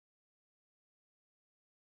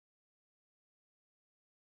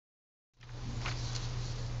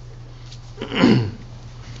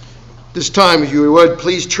This time, if you would,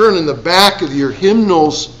 please turn in the back of your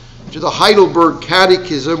hymnals to the Heidelberg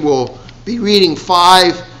Catechism. We'll be reading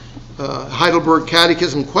 5 Heidelberg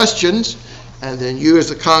Catechism questions, and then you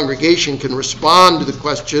as a congregation can respond to the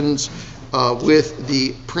questions with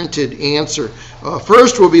the printed answer.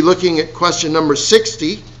 First, we'll be looking at question number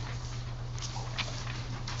 60.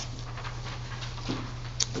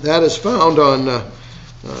 That is found on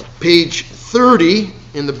page 30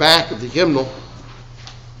 in the back of the hymnal.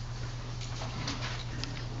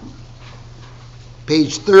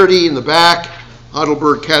 Page 30 in the back,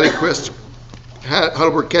 Heidelberg Catechism,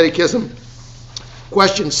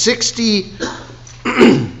 question 60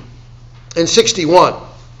 and 61.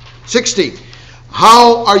 60,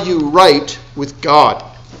 how are you right with God?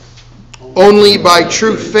 Only by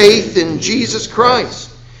true faith in Jesus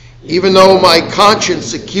Christ, even though my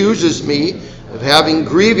conscience accuses me of having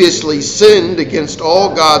grievously sinned against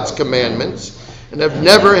all God's commandments and of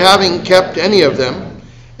never having kept any of them.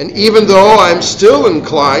 And even though I am still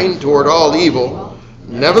inclined toward all evil,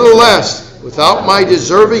 nevertheless, without my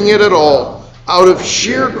deserving it at all, out of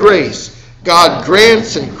sheer grace, God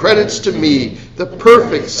grants and credits to me the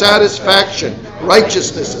perfect satisfaction,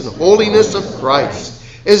 righteousness, and holiness of Christ,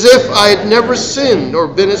 as if I had never sinned or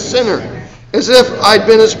been a sinner, as if I'd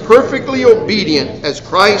been as perfectly obedient as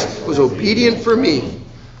Christ was obedient for me.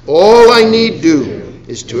 All I need do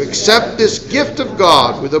is to accept this gift of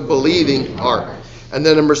God with a believing heart. And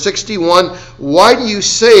then number 61, why do you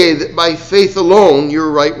say that by faith alone you're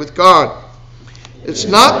right with God? It's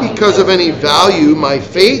not because of any value my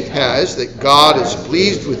faith has that God is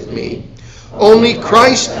pleased with me. Only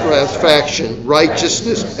Christ's satisfaction,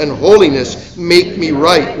 righteousness, and holiness make me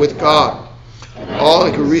right with God. All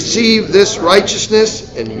I can receive this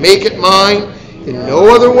righteousness and make it mine in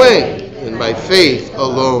no other way than by faith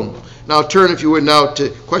alone. Now turn, if you would, now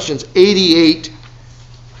to questions 88,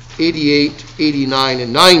 89,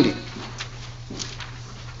 and 90.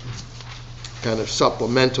 Kind of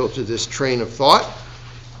supplemental to this train of thought,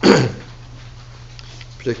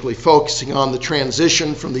 particularly focusing on the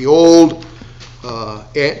transition from the old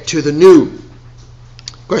to the new.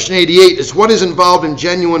 Question 88 is, what is involved in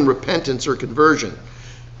genuine repentance or conversion?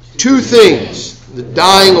 2 things: the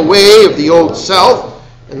dying away of the old self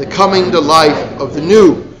and the coming to life of the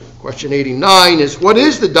new. Question 89 is, what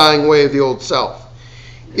is the dying away of the old self?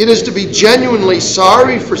 It is to be genuinely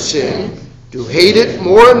sorry for sin, to hate it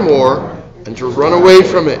more and more, and to run away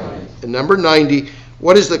from it. And number 90,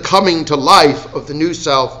 what is the coming to life of the new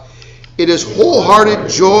self? It is wholehearted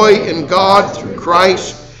joy in God through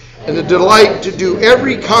Christ, and a delight to do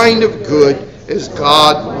every kind of good as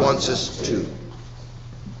God wants us to.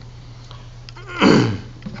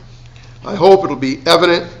 I hope it'll be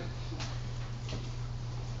evident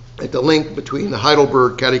that the link between the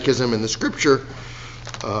Heidelberg Catechism and the Scripture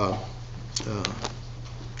will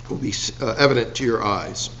be evident to your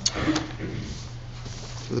eyes.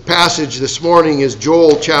 The passage this morning is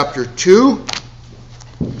Joel chapter 2.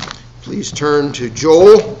 Please turn to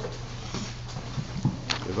Joel,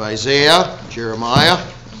 of Isaiah, Jeremiah,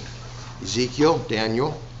 Ezekiel,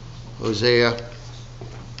 Daniel, Hosea,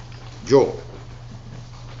 Joel.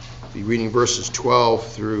 I'll be reading verses 12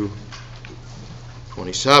 through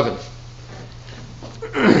 27.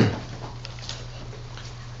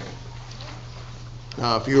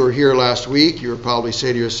 Now, if you were here last week, you would probably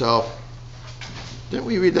say to yourself, didn't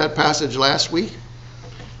we read that passage last week?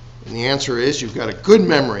 And the answer is, you've got a good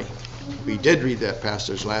memory. We did read that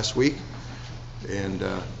passage last week. And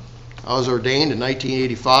I was ordained in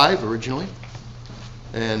 1985 originally.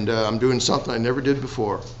 And I'm doing something I never did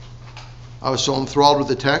before. I was so enthralled with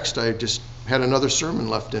the text, I just had another sermon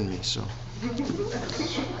left in me. So,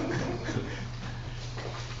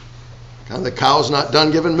 kind of the cow's not done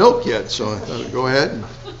giving milk yet, so I thought I'd go ahead and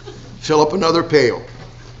fill up another pail.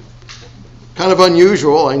 Kind of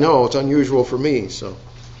unusual, I know, it's unusual for me, so,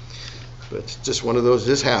 but it's just one of those,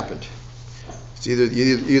 this happened. It's either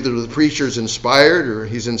the preacher's inspired or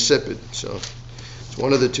he's insipid, so it's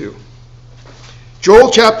one of the two.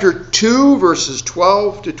 Joel chapter 2, verses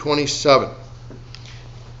 12 to 27.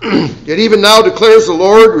 Yet even now declares the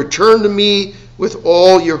Lord, return to me with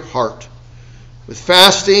all your heart, with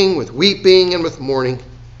fasting, with weeping, and with mourning,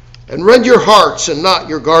 and rend your hearts and not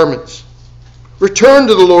your garments. Return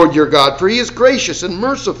to the Lord your God, for he is gracious and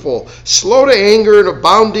merciful, slow to anger and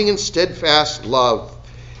abounding in steadfast love,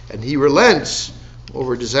 and he relents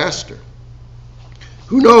over disaster.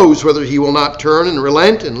 Who knows whether he will not turn and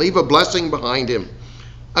relent and leave a blessing behind him,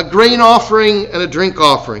 a grain offering and a drink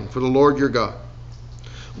offering for the Lord your God.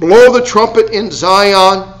 Blow the trumpet in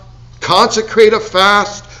Zion, consecrate a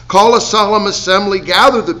fast, Call a solemn assembly,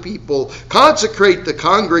 gather the people, consecrate the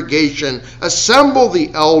congregation, assemble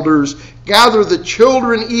the elders, gather the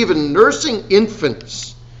children, even nursing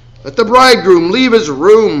infants. Let the bridegroom leave his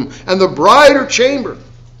room, and the bride her chamber.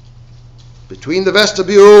 Between the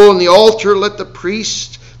vestibule and the altar, let the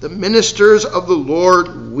priests, the ministers of the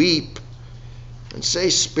Lord, weep, and say,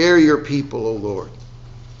 spare your people, O Lord.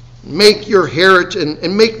 Make your heritage,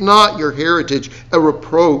 and make not your heritage a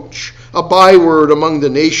reproach, a byword among the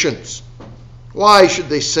nations. Why should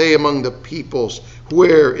they say among the peoples,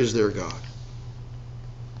 where is their God?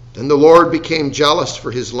 Then the Lord became jealous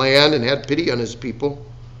for his land and had pity on his people.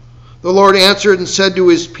 The Lord answered and said to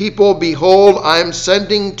his people, behold, I am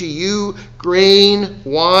sending to you grain,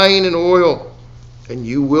 wine, and oil, and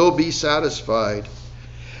you will be satisfied.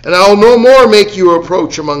 And I will no more make you a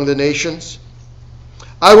reproach among the nations.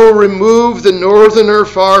 I will remove the northerner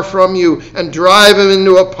far from you and drive him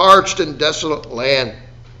into a parched and desolate land.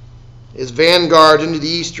 His vanguard into the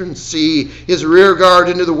eastern sea, his rear guard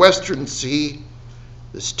into the western sea.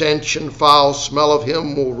 The stench and foul smell of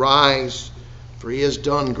him will rise, for he has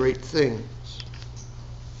done great things.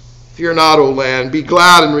 Fear not, O land, be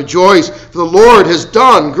glad and rejoice, for the Lord has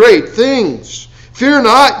done great things. Fear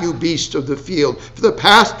not, you beasts of the field, for the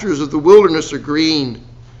pastures of the wilderness are green.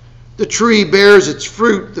 The tree bears its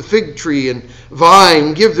fruit, the fig tree and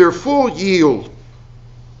vine give their full yield.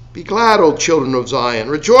 Be glad, O children of Zion.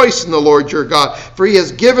 Rejoice in the Lord your God, for he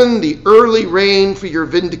has given the early rain for your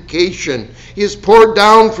vindication. He has poured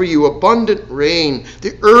down for you abundant rain,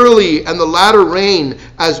 the early and the latter rain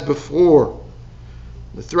as before.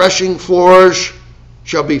 The threshing floors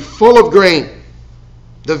shall be full of grain.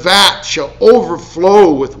 The vat shall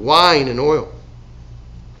overflow with wine and oil.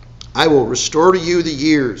 I will restore to you the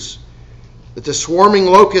years that the swarming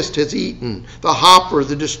locust has eaten, the hopper,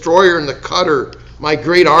 the destroyer, and the cutter, my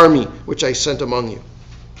great army which I sent among you.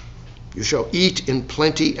 You shall eat in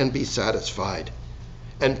plenty and be satisfied,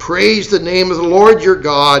 and praise the name of the Lord your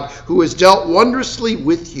God, who has dealt wondrously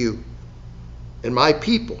with you. And my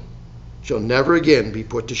people shall never again be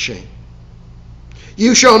put to shame.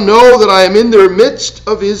 You shall know that I am in their midst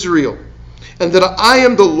of Israel, and that I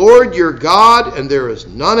am the Lord your God, and there is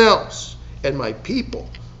none else, and my people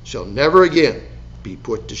shall never again be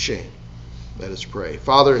put to shame. Let us pray.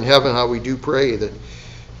 Father in heaven, how we do pray that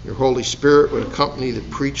your Holy Spirit would accompany the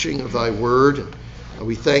preaching of thy word. And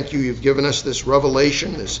we thank you, you've given us this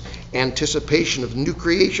revelation, this anticipation of new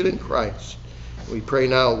creation in Christ. We pray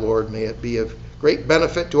now, Lord, may it be of great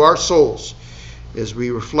benefit to our souls as we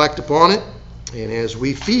reflect upon it and as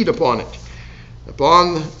we feed upon it,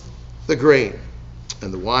 upon the grain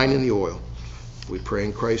and the wine and the oil. We pray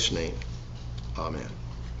in Christ's name. Amen.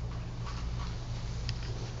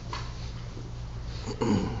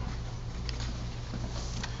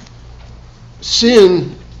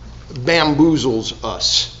 Sin bamboozles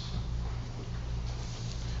us.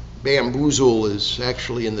 Bamboozle is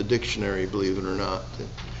actually in the dictionary, believe it or not. It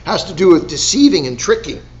has to do with deceiving and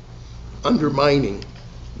tricking, undermining,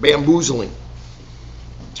 bamboozling.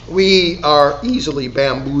 We are easily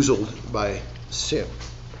bamboozled by sin.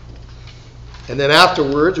 And then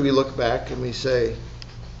afterwards we look back and we say,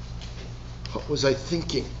 what was I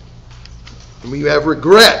thinking? And we have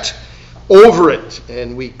regret over it,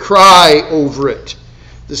 and we cry over it.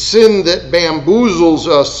 The sin that bamboozles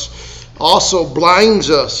us also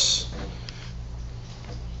blinds us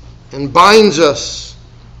and binds us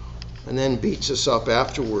and then beats us up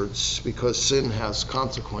afterwards, because sin has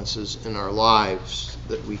consequences in our lives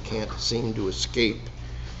that we can't seem to escape.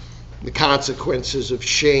 The consequences of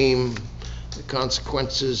shame, the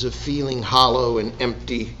consequences of feeling hollow and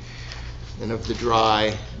empty, and of the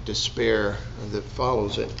dry despair that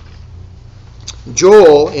follows it.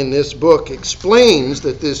 Joel in this book explains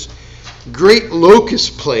that this great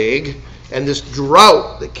locust plague and this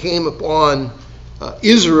drought that came upon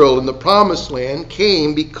Israel in the promised land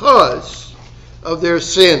came because of their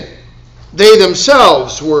sin. They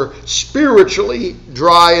themselves were spiritually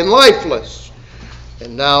dry and lifeless,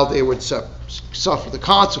 and now they would suffer the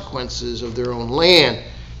consequences of their own land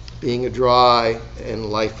being a dry and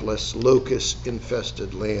lifeless,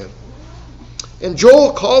 locust-infested land. And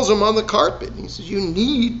Joel calls them on the carpet. He says, you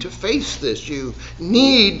need to face this. You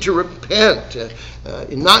need to repent.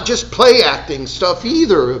 Not just play acting stuff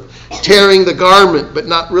either, of tearing the garment, but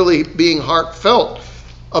not really being heartfelt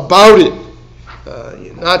about it.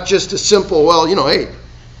 Not just a simple, well, hey,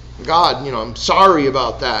 God, I'm sorry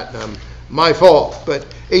about that. My fault. But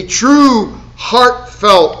a true,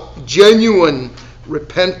 heartfelt, genuine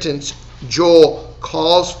repentance Joel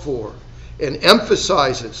calls for and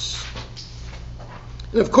emphasizes.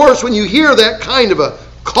 And of course, when you hear that kind of a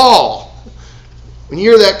call, When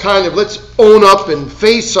you hear that kind of let's own up and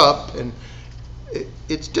face up, and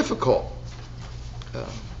it's difficult.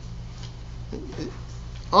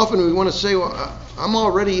 Often we want to say, well, I'm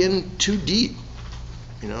already in too deep.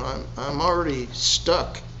 I'm already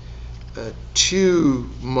stuck too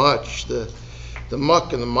much. The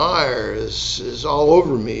muck and the mire is all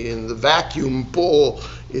over me, and the vacuum pull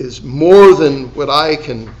is more than what I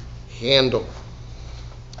can handle.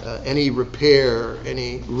 Any repair,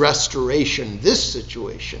 any restoration, this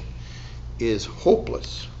situation is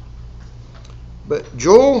hopeless. But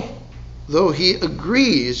Joel, though he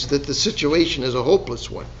agrees that the situation is a hopeless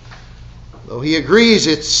one, though he agrees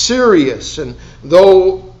it's serious, and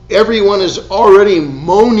though everyone is already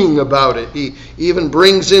moaning about it, he even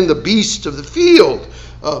brings in the beasts of the field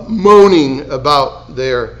moaning about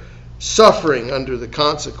their suffering under the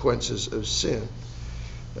consequences of sin.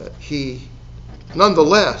 He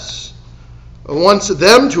nonetheless wants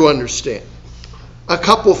them to understand a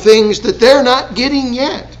couple things that they're not getting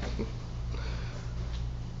yet.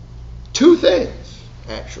 Two things,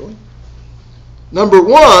 actually. Number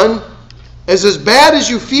one, as bad as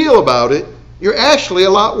you feel about it, you're actually a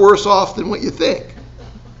lot worse off than what you think.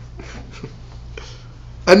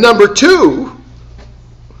 And number two,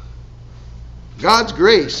 God's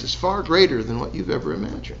grace is far greater than what you've ever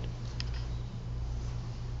imagined.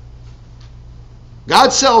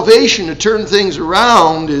 God's salvation to turn things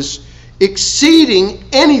around is exceeding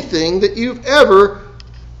anything that you've ever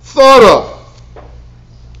thought of.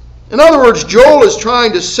 In other words, Joel is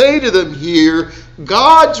trying to say to them here,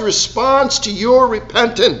 God's response to your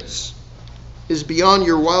repentance is beyond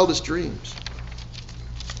your wildest dreams.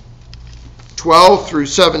 12 through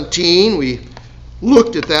 17, we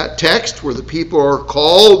looked at that text where the people are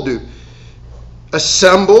called to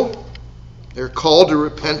assemble. They're called to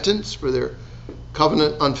repentance for their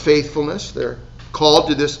covenant unfaithfulness. They're called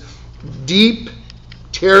to this deep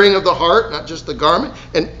tearing of the heart, not just the garment,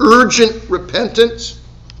 and urgent repentance.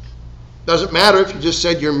 Doesn't matter if you just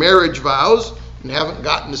said your marriage vows and haven't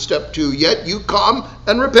gotten to step 2 yet. You come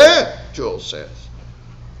and repent, Joel says.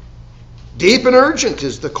 Deep and urgent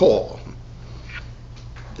is the call.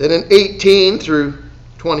 Then in 18 through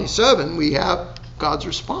 27, we have God's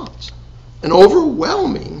response. An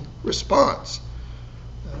overwhelming response.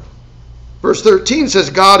 Verse 13 says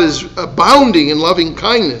God is abounding in loving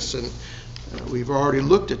kindness. And we've already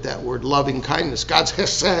looked at that word, loving kindness. God's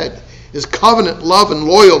hesed, his covenant love and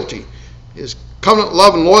loyalty. His covenant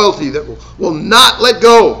love and loyalty that will not let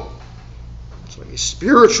go. It's like a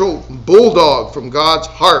spiritual bulldog from God's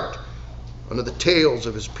heart under the tails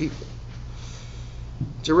of his people.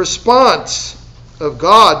 It's a response of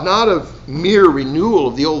God, not of mere renewal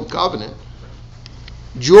of the old covenant.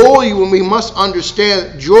 Joel, we must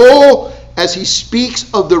understand, Joel, as he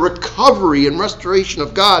speaks of the recovery and restoration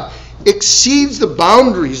of God, exceeds the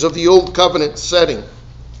boundaries of the old covenant setting.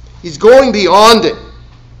 He's going beyond it.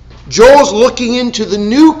 Joel's looking into the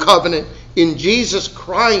new covenant in Jesus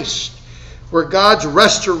Christ, where God's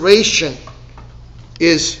restoration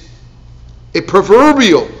is a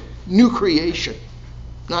proverbial new creation,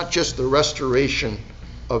 not just the restoration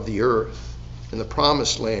of the earth in the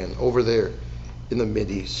promised land over there in the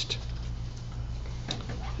Mideast.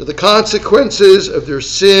 The consequences of their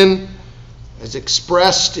sin, as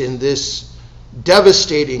expressed in this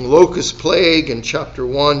devastating locust plague in chapter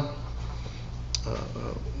 1,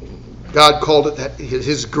 God called it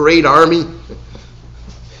his great army.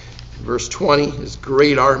 Verse 20, his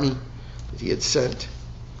great army that he had sent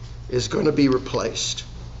is going to be replaced.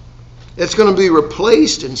 It's going to be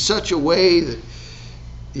replaced in such a way that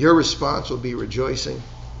your response will be rejoicing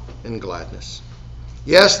and gladness.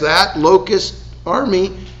 Yes, that locust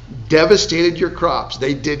army devastated your crops.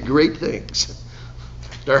 They did great things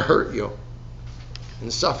to hurt you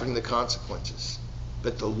and suffering the consequences.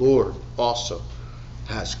 But the Lord also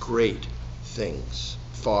has great things,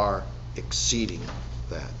 far exceeding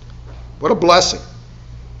that. What a blessing.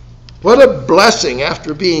 What a blessing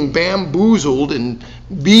after being bamboozled and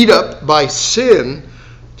beat up by sin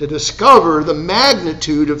to discover the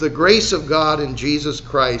magnitude of the grace of God in Jesus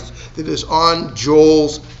Christ that is on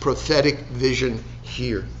Joel's prophetic vision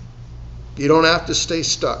here. You don't have to stay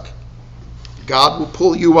stuck. God will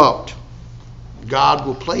pull you out. God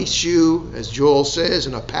will place you, as Joel says,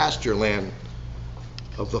 in a pasture land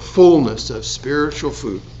of the fullness of spiritual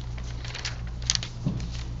food,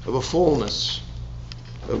 of a fullness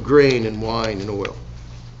of grain and wine and oil.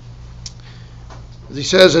 As he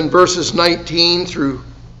says in verses 19 through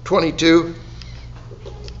 22,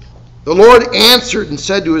 the Lord answered and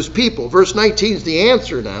said to his people. Verse 19 is the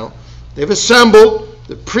answer now. They've assembled.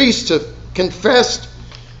 The priests have confessed.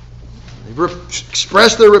 They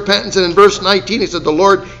expressed their repentance, and in verse 19 he said, the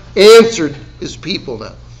Lord answered his people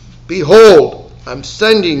now. Behold, I'm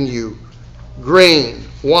sending you grain,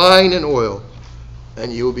 wine, and oil,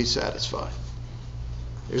 and you will be satisfied.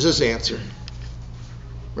 Here's his answer.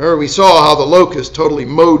 Remember, we saw how the locusts totally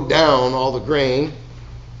mowed down all the grain,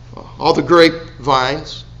 all the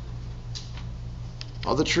grapevines,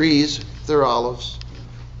 all the trees, their olives.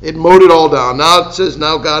 It mowed it all down. Now it says,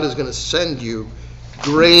 now God is going to send you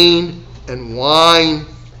grain and wine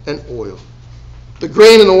and oil. The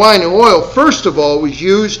grain and the wine and oil, first of all, was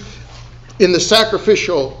used in the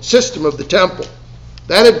sacrificial system of the temple.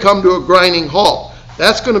 That had come to a grinding halt.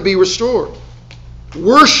 That's going to be restored.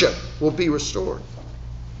 Worship will be restored.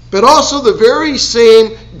 But also the very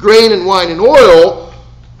same grain and wine and oil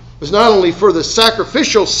was not only for the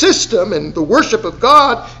sacrificial system and the worship of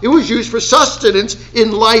God, it was used for sustenance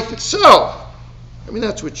in life itself. I mean,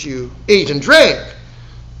 that's what you ate and drank.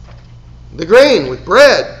 The grain with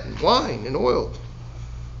bread and wine and oil.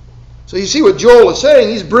 So you see what Joel is saying.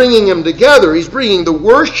 He's bringing them together. He's bringing the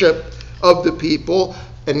worship of the people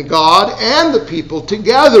and God and the people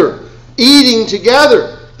together, eating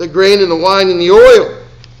together the grain and the wine and the oil.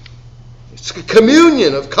 It's a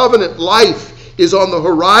communion of covenant life is on the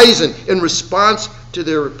horizon in response to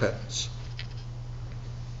their repentance.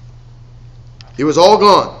 It was all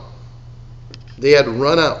gone. They had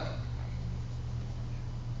run out.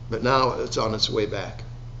 But now it's on its way back.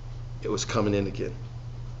 It was coming in again.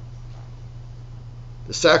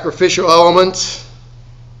 The sacrificial elements,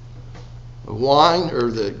 the wine, or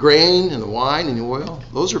the grain and the wine and the oil,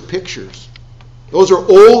 those are pictures. Those are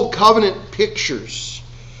old covenant pictures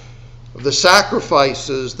of the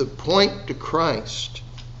sacrifices that point to Christ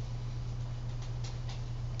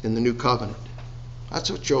in the new covenant.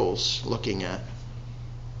 That's what Joel's looking at.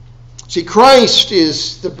 See, Christ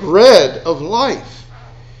is the bread of life.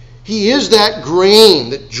 He is that grain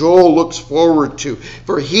that Joel looks forward to.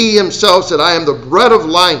 For he himself said, I am the bread of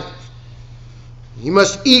life. You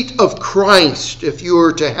must eat of Christ if you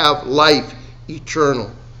are to have life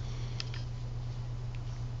eternal.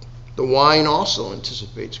 The wine also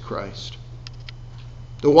anticipates Christ.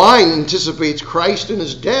 The wine anticipates Christ in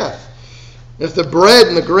his death. If the bread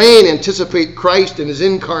and the grain anticipate Christ in his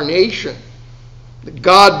incarnation, that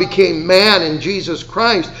God became man in Jesus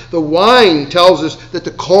Christ, the wine tells us that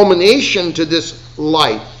the culmination to this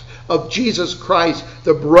life of Jesus Christ,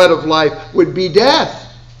 the bread of life, would be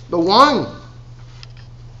death. The wine.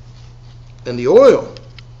 And the oil.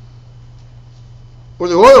 Or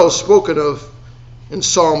the oil is spoken of in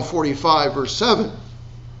Psalm 45, verse 7.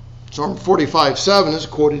 Psalm 45, 7 is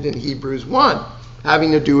quoted in Hebrews 1,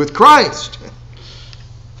 having to do with Christ.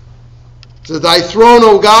 So thy throne,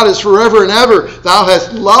 O God, is forever and ever. Thou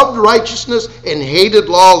hast loved righteousness and hated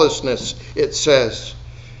lawlessness, it says.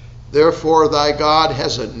 Therefore thy God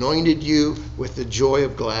has anointed you with the joy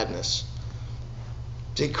of gladness.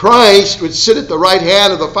 See, Christ would sit at the right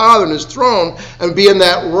hand of the Father in his throne and be in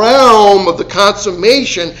that realm of the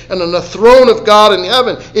consummation and on the throne of God in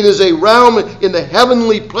heaven. It is a realm in the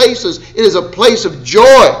heavenly places. It is a place of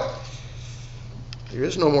joy. There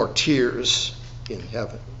is no more tears in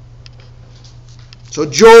heaven. So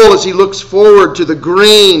Joel, as he looks forward to the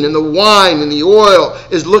grain and the wine and the oil,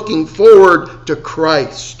 is looking forward to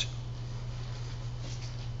Christ.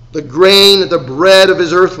 The grain, the bread of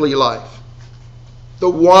his earthly life. The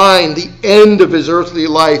wine, the end of his earthly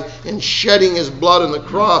life in shedding his blood on the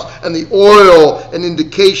cross. And the oil, an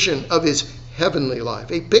indication of his heavenly life.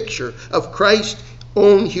 A picture of Christ's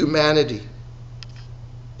own humanity.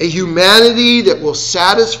 A humanity that will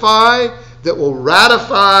satisfy, that will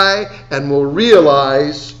ratify, and will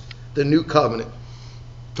realize the new covenant.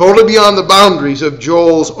 Totally beyond the boundaries of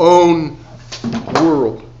Joel's own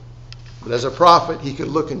world. But as a prophet, he could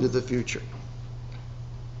look into the future.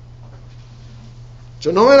 So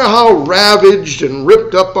no matter how ravaged and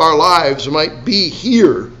ripped up our lives might be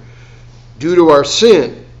here due to our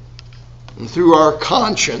sin, and through our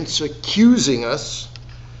conscience accusing us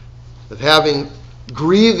of having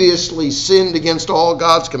grievously sinned against all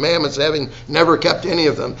God's commandments, having never kept any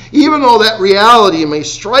of them, even though that reality may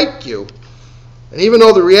strike you, and even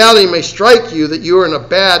though the reality may strike you that you're in a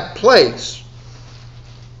bad place,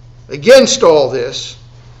 against all this,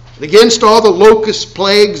 against all the locust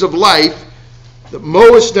plagues of life that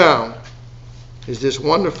mow us down, is this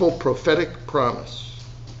wonderful prophetic promise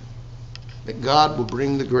that God will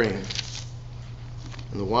bring the grain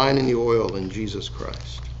and the wine and the oil in Jesus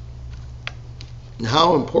Christ. And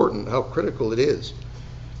how important, how critical it is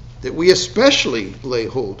that we especially lay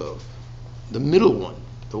hold of the middle one,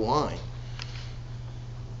 the wine,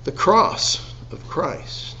 the cross of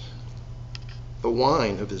Christ, the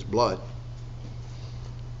wine of his blood.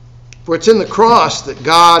 For it's in the cross that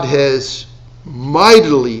God has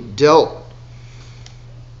mightily dealt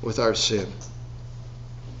with our sin.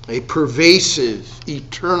 A pervasive,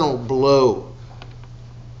 eternal blow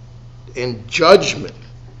and judgment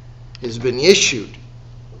has been issued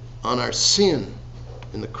on our sin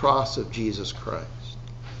in the cross of Jesus Christ.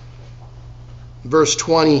 Verse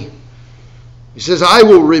 20, he says, I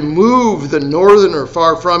will remove the northerner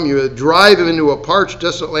far from you, drive him into a parched,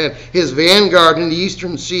 desolate land, his vanguard in the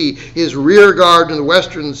eastern sea, his rear guard in the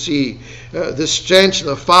western sea. The stench and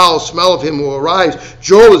the foul smell of him will arise.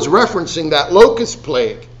 Joel is referencing that locust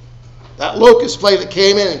plague. That locust plague that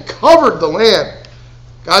came in and covered the land.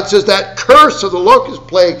 God says that curse of the locust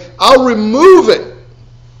plague, I'll remove it.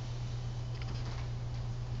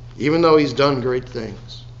 Even though he's done great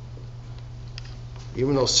things.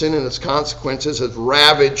 Even though sin and its consequences have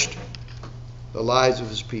ravaged the lives of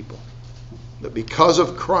his people. But because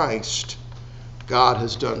of Christ, God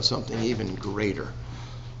has done something even greater.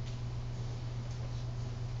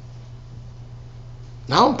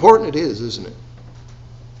 And how important it is, isn't it?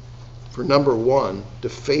 For number one, to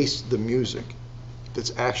face the music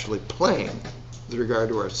that's actually playing with regard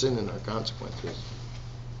to our sin and our consequences.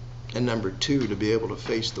 And number two, to be able to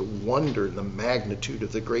face the wonder and the magnitude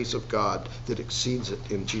of the grace of God that exceeds it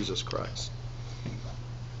in Jesus Christ.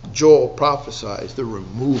 Joel prophesies the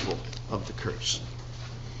removal of the curse.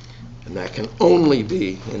 And that can only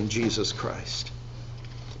be in Jesus Christ.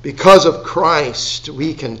 Because of Christ,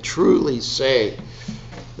 we can truly say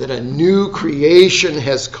that a new creation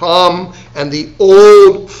has come and the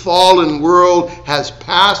old fallen world has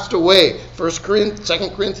passed away. 2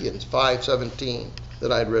 Corinthians 5:17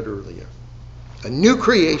 that I'd read earlier. A new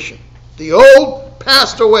creation. The old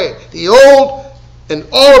passed away. The old and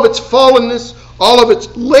all of its fallenness, all of its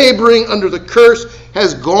laboring under the curse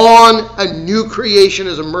has gone. A new creation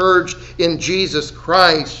has emerged in Jesus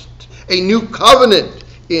Christ. A new covenant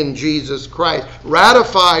in Jesus Christ,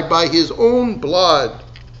 ratified by his own blood.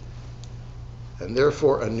 And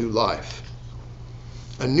therefore a new life.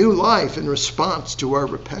 A new life in response to our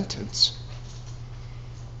repentance.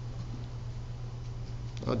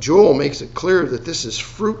 Now, Joel makes it clear that this is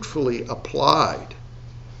fruitfully applied.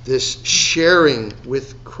 This sharing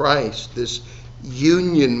with Christ, this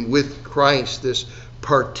union with Christ, this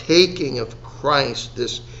partaking of Christ,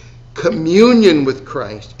 this communion with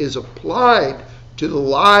Christ is applied to the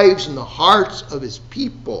lives and the hearts of his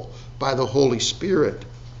people by the Holy Spirit.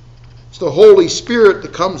 It's the Holy Spirit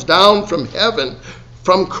that comes down from heaven,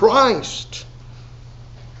 from Christ.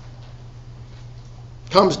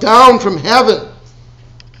 Comes down from heaven.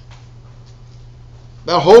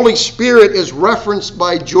 The Holy Spirit is referenced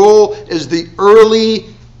by Joel as the early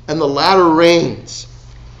and the latter rains.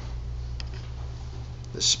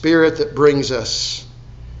 The Spirit that brings us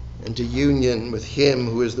into union with him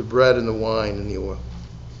who is the bread and the wine and the oil.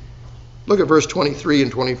 Look at verse 23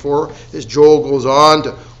 and 24 as Joel goes on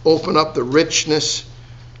to open up the richness.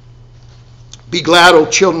 Be glad, O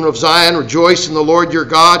children of Zion, rejoice in the Lord your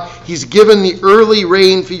God. He's given the early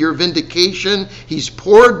rain for your vindication. He's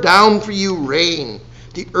poured down for you rain,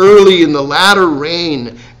 the early and the latter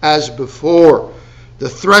rain as before. The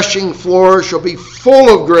threshing floor shall be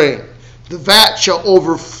full of grain. The vat shall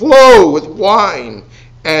overflow with wine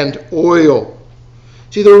and oil.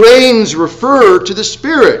 See, the rains refer to the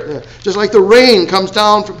Spirit. Just like the rain comes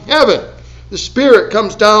down from heaven. The Spirit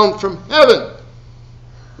comes down from heaven.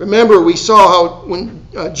 Remember, we saw how when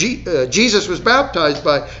Jesus was baptized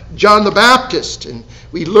by John the Baptist, and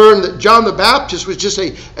we learned that John the Baptist was just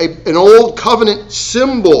an old covenant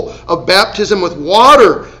symbol of baptism with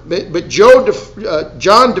water. But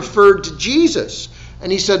John deferred to Jesus,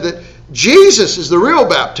 and he said that Jesus is the real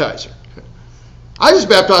baptizer. I just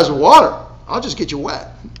baptize with water. I'll just get you wet.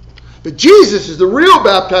 But Jesus is the real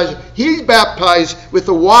baptizer. He's baptized with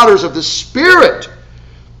the waters of the Spirit,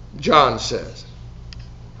 John says.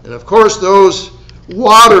 And of course, those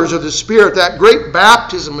waters of the Spirit, that great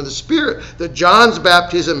baptism of the Spirit that John's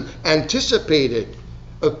baptism anticipated,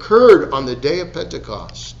 occurred on the day of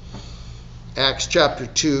Pentecost. Acts chapter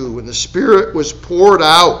 2, when the Spirit was poured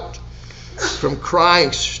out from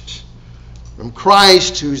Christ,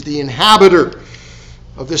 who's the inhabitor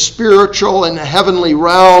of the spiritual and the heavenly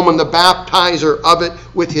realm and the baptizer of it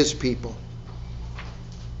with his people.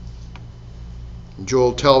 And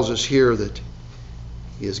Joel tells us here that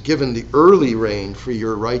he has given the early rain for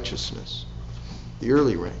your righteousness. The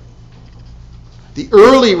early rain. The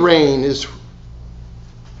early rain is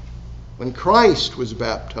when Christ was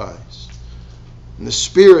baptized. And the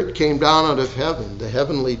Spirit came down out of heaven. The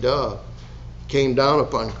heavenly dove came down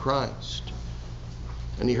upon Christ.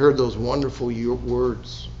 And he heard those wonderful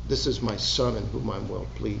words This is my Son in whom I'm well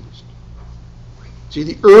pleased. See,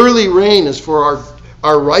 the early rain is for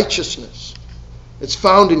our righteousness. It's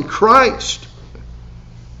found in Christ.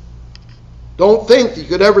 Don't think that you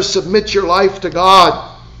could ever submit your life to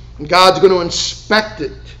God and God's going to inspect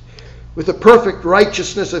it with the perfect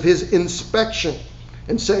righteousness of his inspection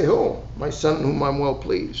and say, oh, my Son in whom I'm well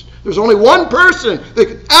pleased. There's only one person that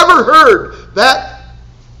could ever heard that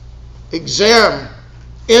exam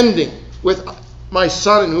ending with my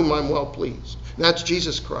Son in whom I'm well pleased. And that's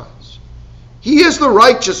Jesus Christ. He is the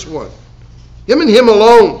righteous one. Him and him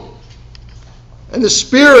alone. And the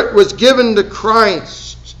Spirit was given to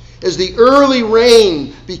Christ as the early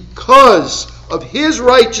rain because of his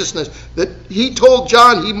righteousness that he told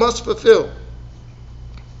John he must fulfill.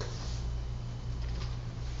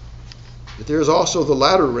 But there is also the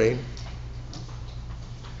latter rain.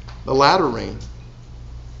 The latter rain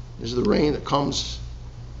is the rain that comes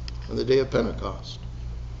on the day of Pentecost.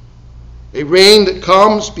 A rain that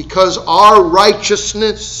comes because our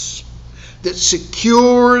righteousness that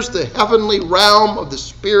secures the heavenly realm of the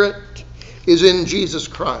Spirit is in Jesus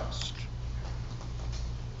Christ.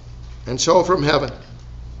 And so from heaven,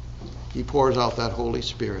 he pours out that Holy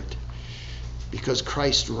Spirit because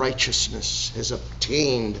Christ's righteousness has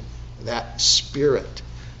obtained that Spirit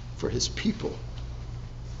for his people.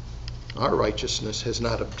 Our righteousness has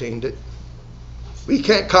not obtained it. We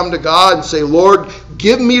can't come to God and say, Lord,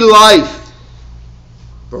 give me life,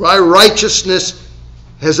 for my righteousness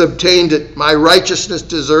has obtained it. My righteousness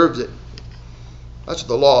deserves it. That's what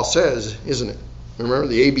the law says, isn't it? Remember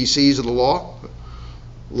the ABCs of the law?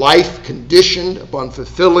 Life conditioned upon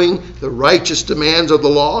fulfilling the righteous demands of the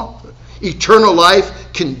law. Eternal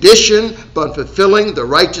life conditioned upon fulfilling the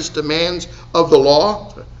righteous demands of the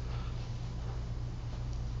law.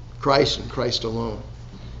 Christ and Christ alone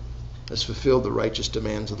has fulfilled the righteous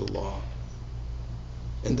demands of the law.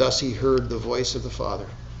 And thus he heard the voice of the Father.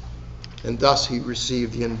 And thus he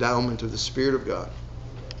received the endowment of the Spirit of God.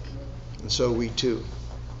 And so we too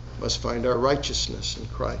must find our righteousness in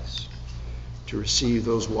Christ to receive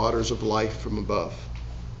those waters of life from above.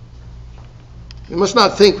 We must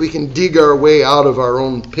not think we can dig our way out of our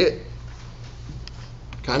own pit,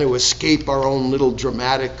 kind of escape our own little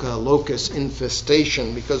dramatic locust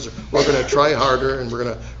infestation because we're going to try harder and we're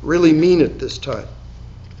going to really mean it this time.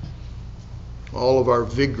 All of our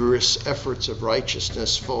vigorous efforts of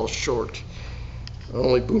righteousness fall short. It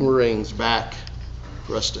only boomerangs back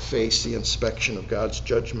for us to face the inspection of God's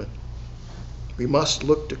judgment. We must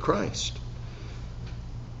look to Christ.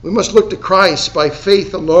 We must look to Christ by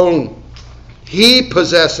faith alone. He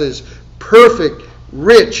possesses perfect,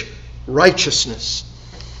 rich righteousness.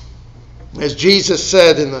 As Jesus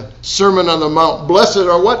said in the Sermon on the Mount, blessed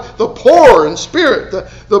are what? The poor in spirit.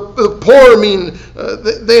 The poor mean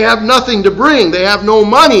they have nothing to bring. They have no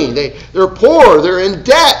money. They're poor. They're in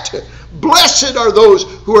debt. Blessed are those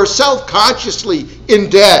who are self-consciously in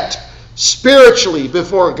debt, spiritually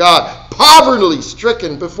before God, poverty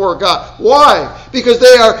stricken before God. Why? Because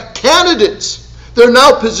they are candidates. They're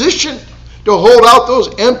now positioned to hold out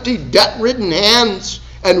those empty, debt-ridden hands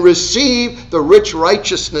and receive the rich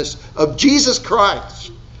righteousness of Jesus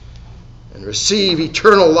Christ and receive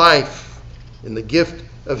eternal life in the gift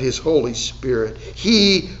of his Holy Spirit.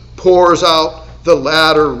 He pours out the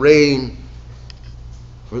latter rain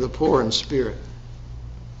for the poor in spirit.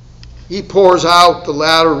 He pours out the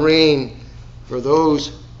latter rain for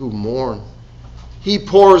those who mourn. He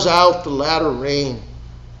pours out the latter rain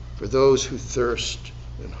for those who thirst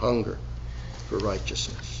and hunger for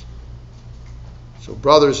righteousness. So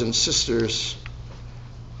brothers and sisters,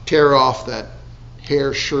 tear off that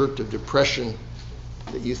hair shirt of depression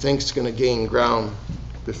that you think is going to gain ground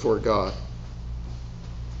before God.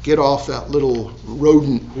 Get off that little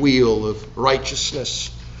rodent wheel of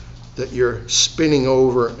righteousness that you're spinning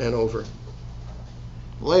over and over.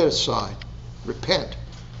 Lay it aside. Repent.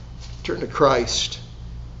 Turn to Christ.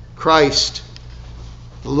 Christ,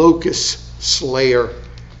 the locust slayer.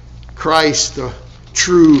 Christ, the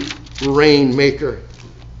true rain maker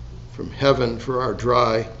from heaven for our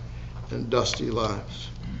dry and dusty lives.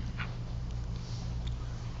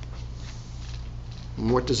 And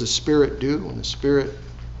what does the Spirit do when the Spirit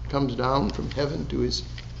comes down from heaven to his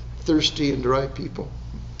thirsty and dry people?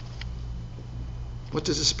 What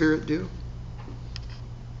does the Spirit do?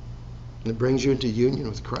 It brings you into union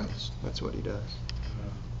with Christ. That's what he does.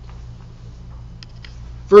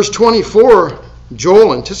 Verse 24,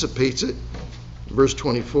 Joel anticipates it. Verse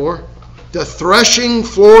 24, the threshing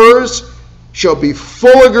floors shall be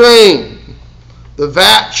full of grain. The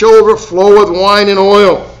vat shall overflow with wine and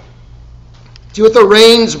oil. See what the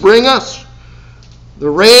rains bring us? The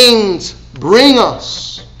rains bring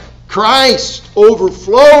us Christ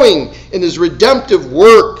overflowing in his redemptive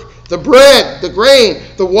work. The bread, the grain,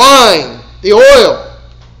 the wine, the oil.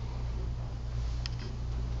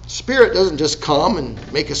 Spirit doesn't just come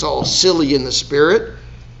and make us all silly in the Spirit.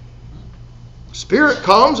 Spirit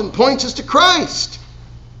comes and points us to Christ.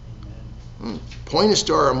 Point us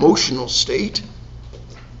to our emotional state.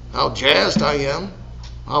 How jazzed I am.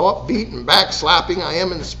 How upbeat and backslapping I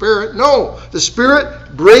am in the Spirit. No, the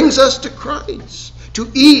Spirit brings us to Christ. To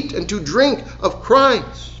eat and to drink of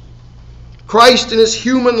Christ. Christ in his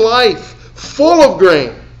human life, full of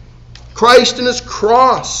grain. Christ in his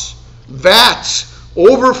cross, vats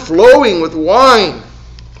overflowing with wine.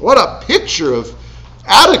 What a picture of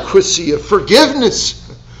adequacy, of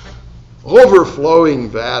forgiveness. Overflowing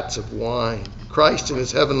vats of wine. Christ in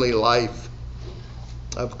his heavenly life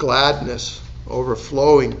of gladness,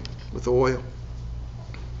 overflowing with oil.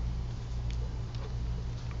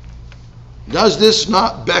 Does this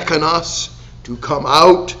not beckon us to come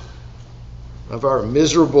out of our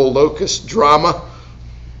miserable locust drama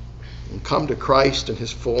and come to Christ in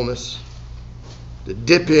his fullness? To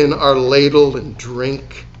dip in our ladle and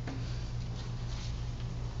drink.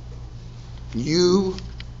 You,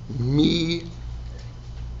 me,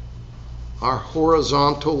 our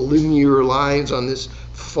horizontal linear lines on this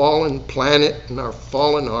fallen planet and our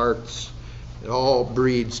fallen hearts, it all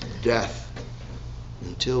breeds death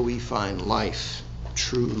until we find life,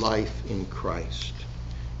 true life in Christ.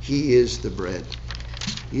 He is the bread.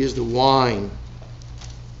 He is the wine.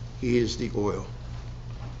 He is the oil.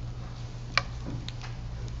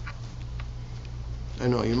 I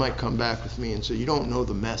know you might come back with me and say, you don't know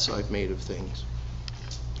the mess I've made of things.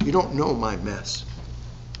 You don't know my mess.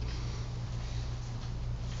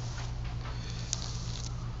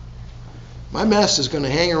 My mess is going to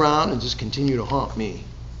hang around and just continue to haunt me.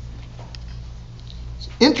 It's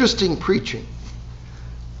interesting preaching.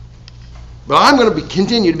 But I'm going to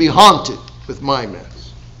continue to be haunted with my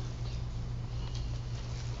mess.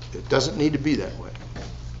 It doesn't need to be that way.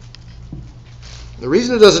 The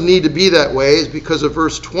reason it doesn't need to be that way is because of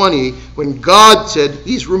verse 20, when God said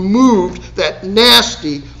he's removed that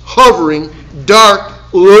nasty, hovering,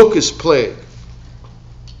 dark locust plague.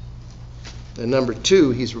 And number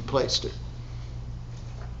 2, he's replaced it.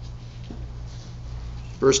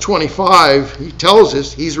 Verse 25, he tells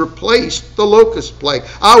us he's replaced the locust plague.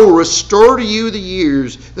 I will restore to you the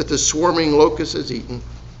years that the swarming locust has eaten.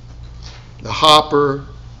 The hopper,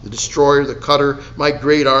 the destroyer, the cutter, my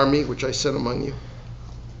great army, which I sent among you.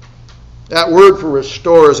 That word for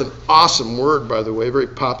restore is an awesome word, by the way, a very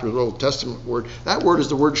popular Old Testament word. That word is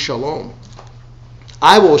the word shalom.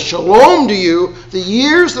 I will shalom to you the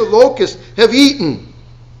years the locusts have eaten.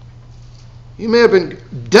 You may have been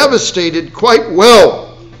devastated quite well.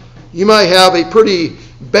 You might have a pretty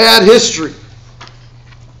bad history.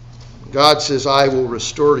 God says, I will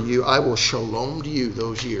restore to you. I will shalom to you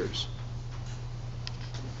those years.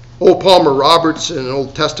 Old Palmer Robertson, an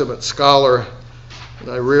Old Testament scholar, and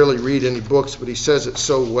I rarely read any books, but he says it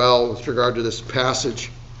so well with regard to this passage.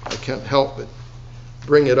 I can't help but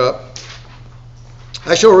bring it up.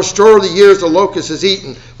 I shall restore the years the locust has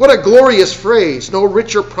eaten. What a glorious phrase. No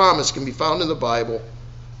richer promise can be found in the Bible.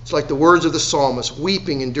 It's like the words of the psalmist,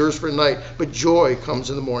 weeping endures for a night, but joy comes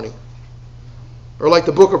in the morning. Or like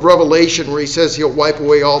the book of Revelation where he says he'll wipe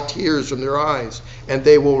away all tears from their eyes, and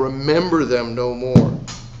they will remember them no more.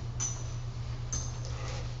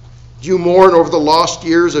 Do you mourn over the lost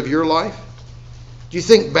years of your life? Do you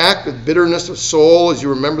think back with bitterness of soul as you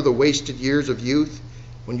remember the wasted years of youth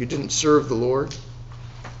when you didn't serve the Lord?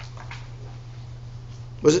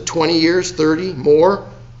 Was it 20 years, 30, more,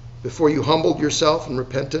 before you humbled yourself in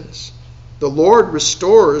repentance? The Lord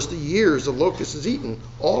restores the years the locust has eaten,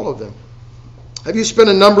 all of them. Have you spent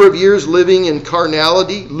a number of years living in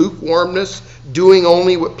carnality, lukewarmness, doing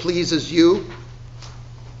only what pleases you?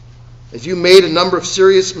 Have you made a number of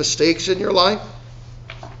serious mistakes in your life?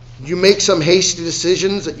 Did you make some hasty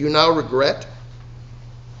decisions that you now regret?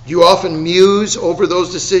 Do you often muse over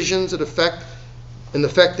those decisions and the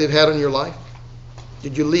effect they've had on your life?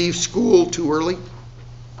 Did you leave school too early?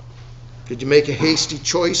 Did you make a hasty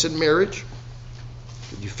choice in marriage?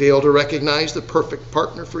 Did you fail to recognize the perfect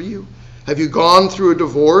partner for you? Have you gone through a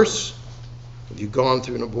divorce? Have you gone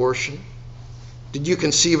through an abortion? Did you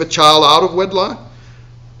conceive a child out of wedlock?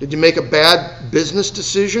 Did you make a bad business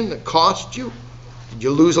decision that cost you? Did you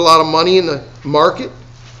lose a lot of money in the market?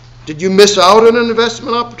 Did you miss out on an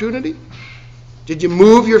investment opportunity? Did you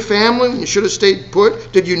move your family when you should have stayed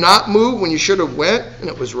put? Did you not move when you should have went and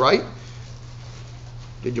it was right?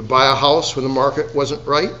 Did you buy a house when the market wasn't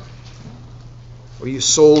right? Or you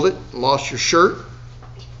sold it and lost your shirt?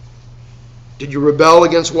 Did you rebel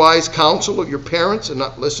against wise counsel of your parents and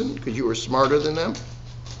not listen because you were smarter than them?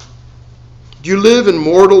 Do you live in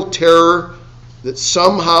mortal terror that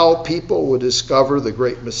somehow people will discover the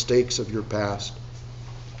great mistakes of your past?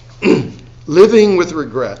 Living with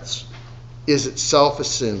regrets is itself a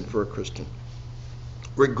sin for a Christian.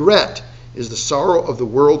 Regret is the sorrow of the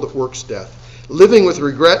world that works death. Living with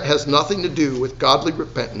regret has nothing to do with godly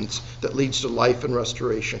repentance that leads to life and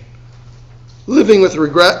restoration. Living with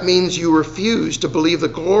regret means you refuse to believe the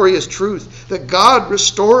glorious truth that God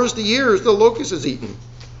restores the years the locust has eaten.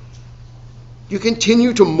 You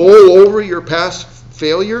continue to mull over your past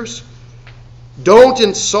failures. Don't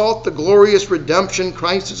insult the glorious redemption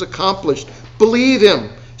Christ has accomplished. Believe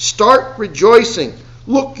him. Start rejoicing.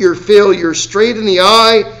 Look your failure straight in the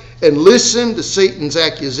eye and listen to Satan's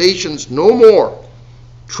accusations no more.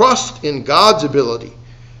 Trust in God's ability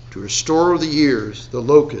to restore the years the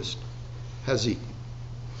locust has eaten.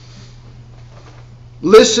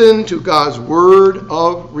 Listen to God's word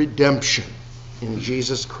of redemption in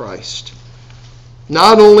Jesus Christ.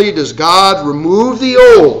 Not only does God remove the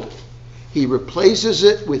old, he replaces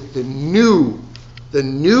it with the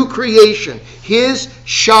new creation, his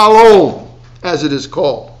Shalom, as it is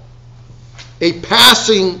called. A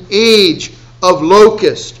passing age of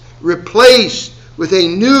locust replaced with a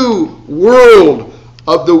new world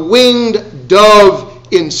of the winged dove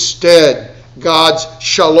instead. God's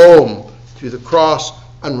Shalom through the cross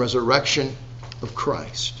and resurrection of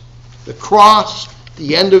Christ. The cross,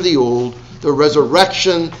 the end of the old, the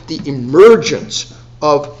resurrection, the emergence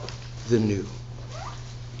of the new.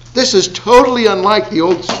 This is totally unlike the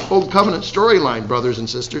old covenant storyline, brothers and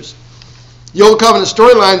sisters. The old covenant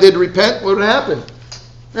storyline, they'd repent, what would happen?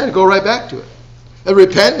 They had to go right back to it. They'd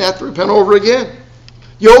repent and have to repent over again.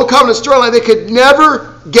 The old covenant storyline, they could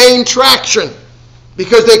never gain traction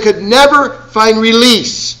because they could never find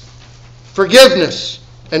release, forgiveness,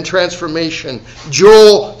 and transformation.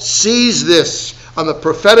 Joel sees this on the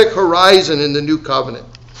prophetic horizon in the new covenant.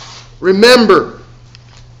 Remember,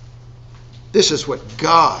 this is what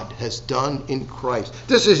God has done in Christ.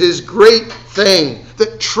 This is his great thing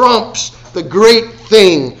that trumps the great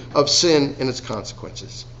thing of sin and its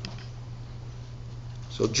consequences.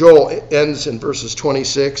 So Joel ends in verses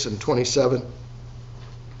 26 and 27.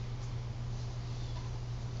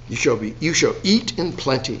 You shall eat in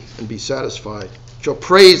plenty and be satisfied. You shall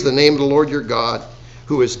praise the name of the Lord your God,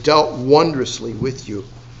 who has dealt wondrously with you.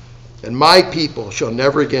 And my people shall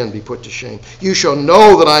never again be put to shame. You shall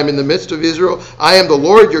know that I am in the midst of Israel. I am the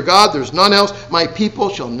Lord your God. There's none else. My people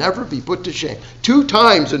shall never be put to shame. 2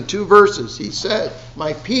 times in 2 verses he said,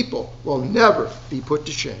 my people will never be put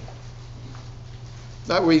to shame.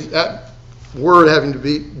 That word having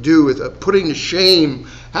to do with putting to shame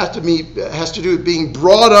has to do with being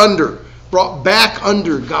brought back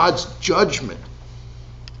under God's judgment.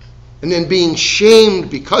 And then being shamed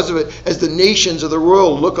because of it as the nations of the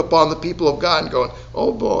world look upon the people of God and going,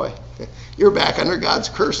 oh boy, you're back under God's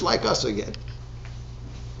curse like us again.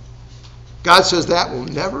 God says that will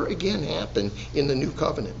never again happen in the new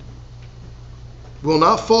covenant. Will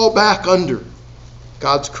not fall back under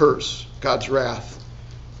God's curse, God's wrath,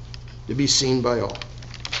 to be seen by all.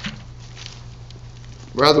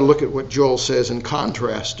 Rather look at what Joel says in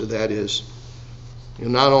contrast to that is,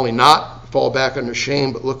 not only not fall back under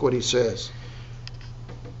shame, but look what he says.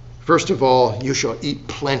 First of all, you shall eat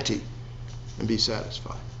plenty and be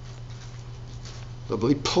satisfied. There'll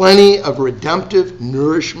be plenty of redemptive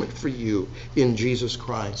nourishment for you in Jesus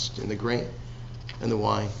Christ, in the grain and the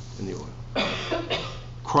wine and the oil.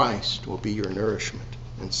 Christ will be your nourishment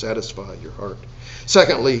and satisfy your heart.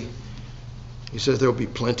 Secondly, he says there will be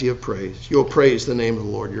plenty of praise. You'll praise the name of the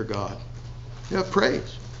Lord your God. You have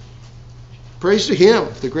praise. Praise to him,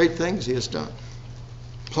 the great things he has done.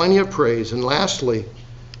 Plenty of praise. And lastly,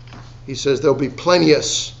 he says there'll be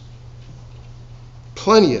plenteous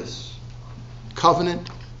covenant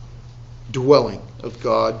dwelling of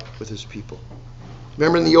God with his people.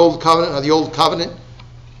 Remember in the old covenant,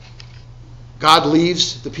 God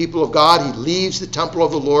leaves the people of God. He leaves the temple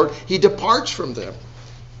of the Lord. He departs from them.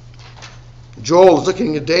 Joel is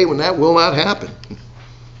looking at a day when that will not happen.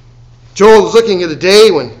 Joel is looking at a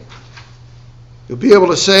day when you'll be able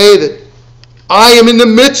to say that I am in the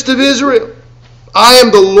midst of Israel. I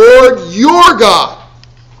am the Lord your God,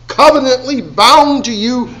 covenantly bound to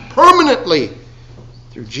you permanently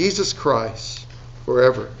through Jesus Christ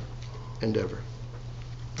forever and ever.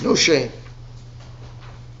 No shame.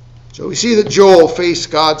 So we see that Joel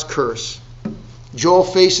faced God's curse. Joel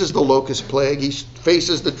faces the locust plague. He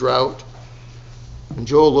faces the drought. And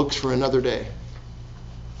Joel looks for another day.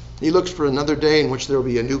 He looks for another day in which there will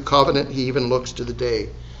be a new covenant. He even looks to the day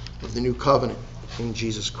of the new covenant in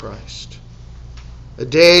Jesus Christ. A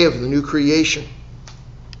day of the new creation.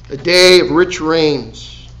 A day of rich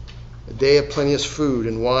rains. A day of plenteous food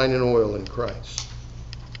and wine and oil in Christ.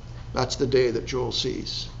 That's the day that Joel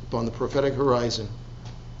sees upon the prophetic horizon,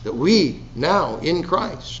 that we now in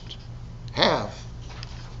Christ have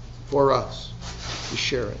for us to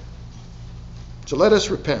share in. So let us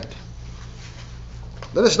repent.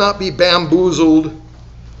 Let us not be bamboozled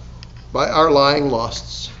by our lying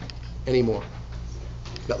lusts anymore.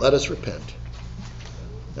 But let us repent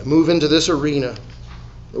and move into this arena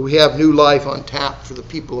where we have new life on tap for the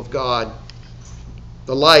people of God.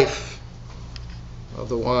 The life of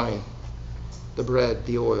the wine, the bread,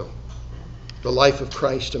 the oil. The life of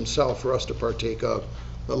Christ himself for us to partake of.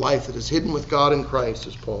 The life that is hidden with God in Christ,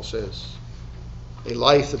 as Paul says. A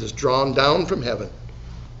life that is drawn down from heaven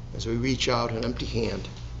as we reach out an empty hand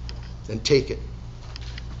and take it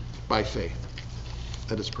by faith.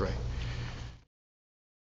 Let us pray.